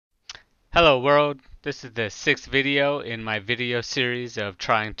Hello world, this is the sixth video in my video series of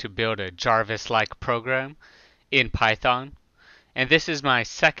trying to build a Jarvis-like program in Python. And this is my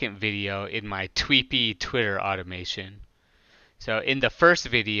second video in my Tweepy Twitter automation. So in the first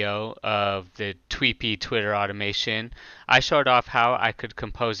video of the Tweepy Twitter automation, I showed off how I could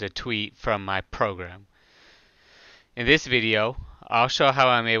compose a tweet from my program. In this video, I'll show how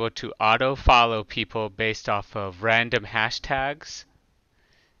I'm able to auto follow people based off of random hashtags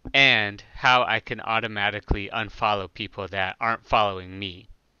and how I can automatically unfollow people that aren't following me.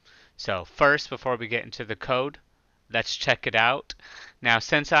 So first, before we get into the code, let's check it out. Now,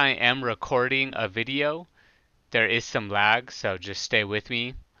 since I am recording a video, there is some lag, so just stay with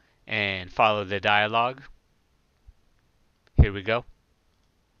me and follow the dialogue. Here we go.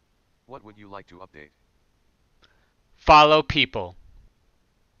 What would you like to update? Follow people.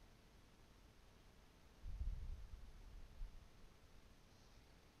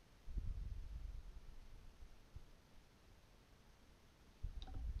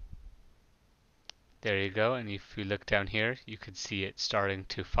 There you go, and if you look down here, you can see it starting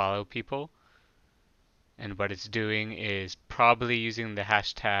to follow people. And what it's doing is probably using the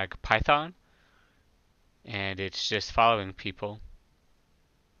hashtag Python, and it's just following people.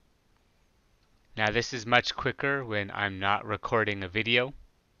 Now this is much quicker when I'm not recording a video.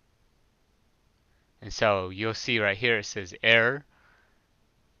 And so you'll see right here it says error.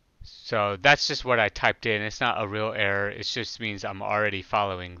 So that's just what I typed in. It's not a real error. It just means I'm already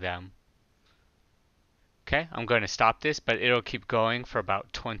following them. Okay, I'm going to stop this, but it'll keep going for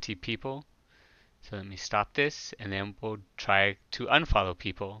about 20 people. So let me stop this, and then we'll try to unfollow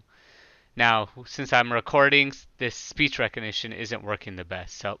people. Now, since I'm recording, this speech recognition isn't working the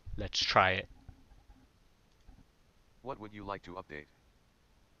best, so let's try it. What would you like to update?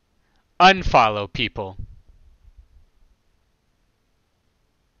 Unfollow people.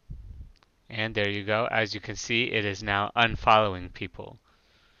 And there you go. As you can see, it is now unfollowing people.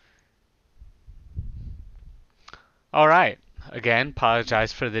 Alright, again,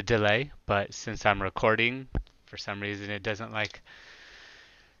 apologize for the delay, but since I'm recording, for some reason it doesn't like,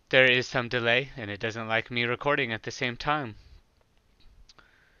 there is some delay, and it doesn't like me recording at the same time.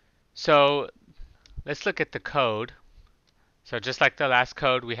 So let's look at the code. So just like the last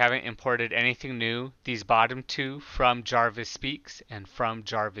code, we haven't imported anything new. These bottom two, from Jarvis Speaks and from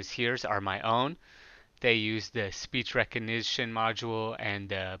Jarvis Hears, are my own. They use the speech recognition module and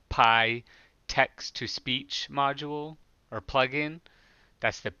the Pi text to speech module or plugin.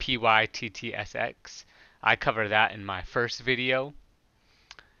 That's the PyTTSX. I cover that in my first video.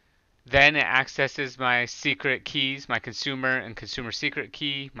 Then it accesses my secret keys, my consumer and consumer secret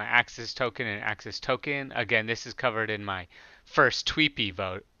key, my access token and access token. Again, this is covered in my first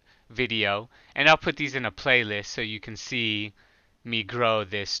Tweepy video. And I'll put these in a playlist so you can see me grow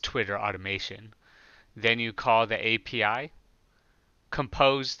this Twitter automation. Then you call the API,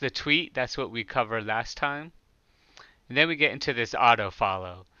 compose the tweet, that's what we covered last time. And then we get into this auto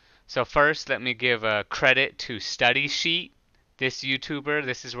follow. So first, let me give a credit to Study Sheet, this YouTuber.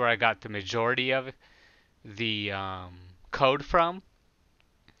 This is where I got the majority of the code from.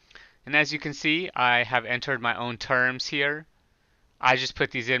 And as you can see, I have entered my own terms here. I just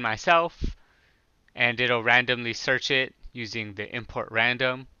put these in myself, and it'll randomly search it using the import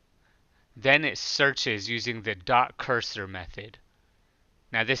random. Then it searches using the dot cursor method.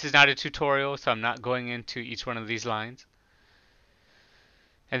 Now this is not a tutorial, so I'm not going into each one of these lines.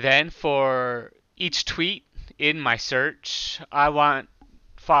 And then for each tweet in my search, I want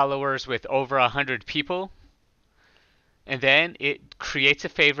followers with over 100 people. And then it creates a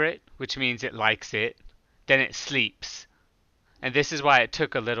favorite, which means it likes it. Then it sleeps. And this is why it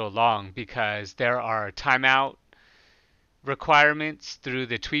took a little long, because there are timeout requirements through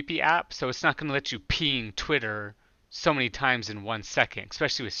the Tweepy app, so it's not going to let you ping Twitter so many times in 1 second,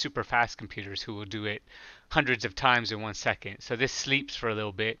 especially with super fast computers who will do it hundreds of times in 1 second. So this sleeps for a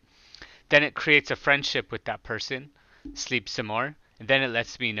little bit. Then it creates a friendship with that person, sleeps some more, and then it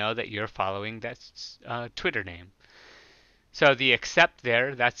lets me know that you're following that Twitter name. So the accept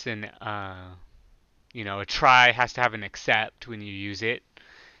there, that's an, a try has to have an accept when you use it.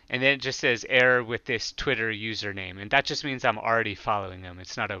 And then it just says error with this Twitter username. And that just means I'm already following them.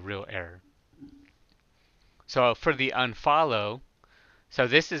 It's not a real error. So for the unfollow, so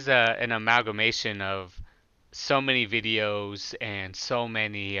this is an amalgamation of so many videos and so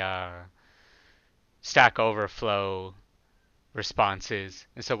many Stack Overflow responses.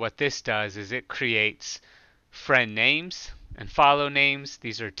 And so what this does is it creates friend names and follow names.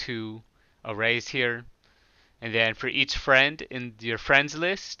 These are two arrays here. And then for each friend in your friends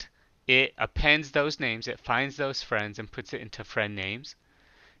list, it appends those names, it finds those friends and puts it into friend names.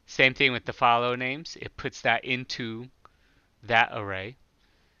 Same thing with the follow names. It puts that into that array.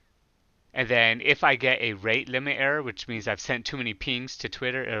 And then if I get a rate limit error, which means I've sent too many pings to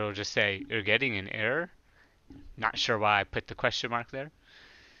Twitter, it'll just say, you're getting an error. Not sure why I put the question mark there.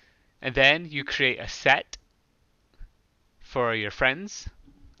 And then you create a set for your friends,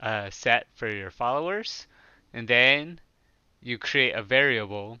 a set for your followers, and then you create a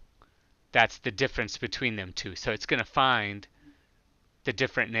variable that's the difference between them two. So it's going to find the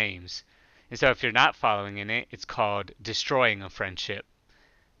different names. And so if you're not following in it, it's called destroying a friendship.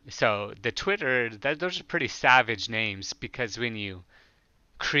 So the Twitter, those are pretty savage names because when you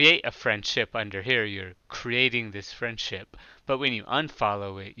create a friendship under here, you're creating this friendship. But when you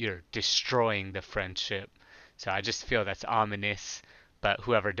unfollow it, you're destroying the friendship. So I just feel that's ominous, but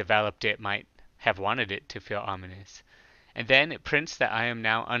whoever developed it might have wanted it to feel ominous. And then it prints that I am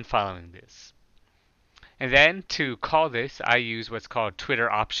now unfollowing this. And then to call this, I use what's called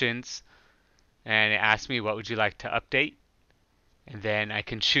Twitter options. And it asks me, what would you like to update? And then I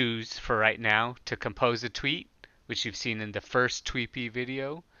can choose for right now to compose a tweet, which you've seen in the first Tweepy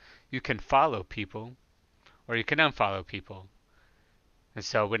video. You can follow people, or you can unfollow people. And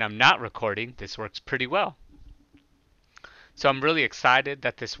so when I'm not recording, this works pretty well. So I'm really excited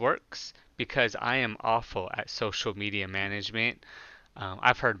that this works because I am awful at social media management.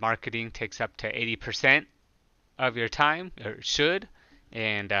 I've heard marketing takes up to 80% of your time, or it should,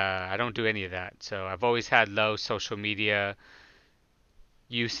 and I don't do any of that. So I've always had low social media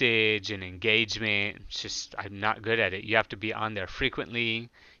usage and engagement. It's just I'm not good at it. You have to be on there frequently,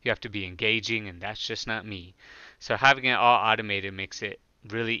 you have to be engaging, and that's just not me. So having it all automated makes it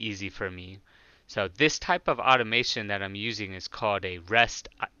really easy for me. So this type of automation that I'm using is called a REST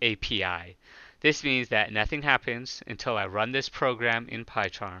API. This means that nothing happens until I run this program in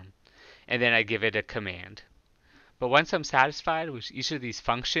PyCharm, and then I give it a command. But once I'm satisfied with each of these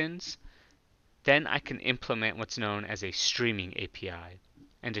functions, then I can implement what's known as a streaming API.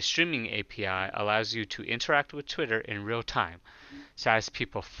 And a streaming API allows you to interact with Twitter in real time. So as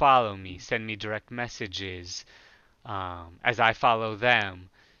people follow me, send me direct messages, as I follow them,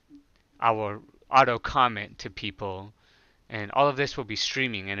 I will auto comment to people, and all of this will be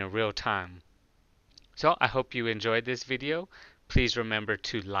streaming in a real time. So I hope you enjoyed this video. Please remember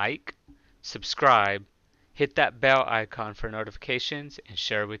to like, subscribe, hit that bell icon for notifications, and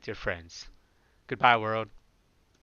share with your friends. Goodbye, world.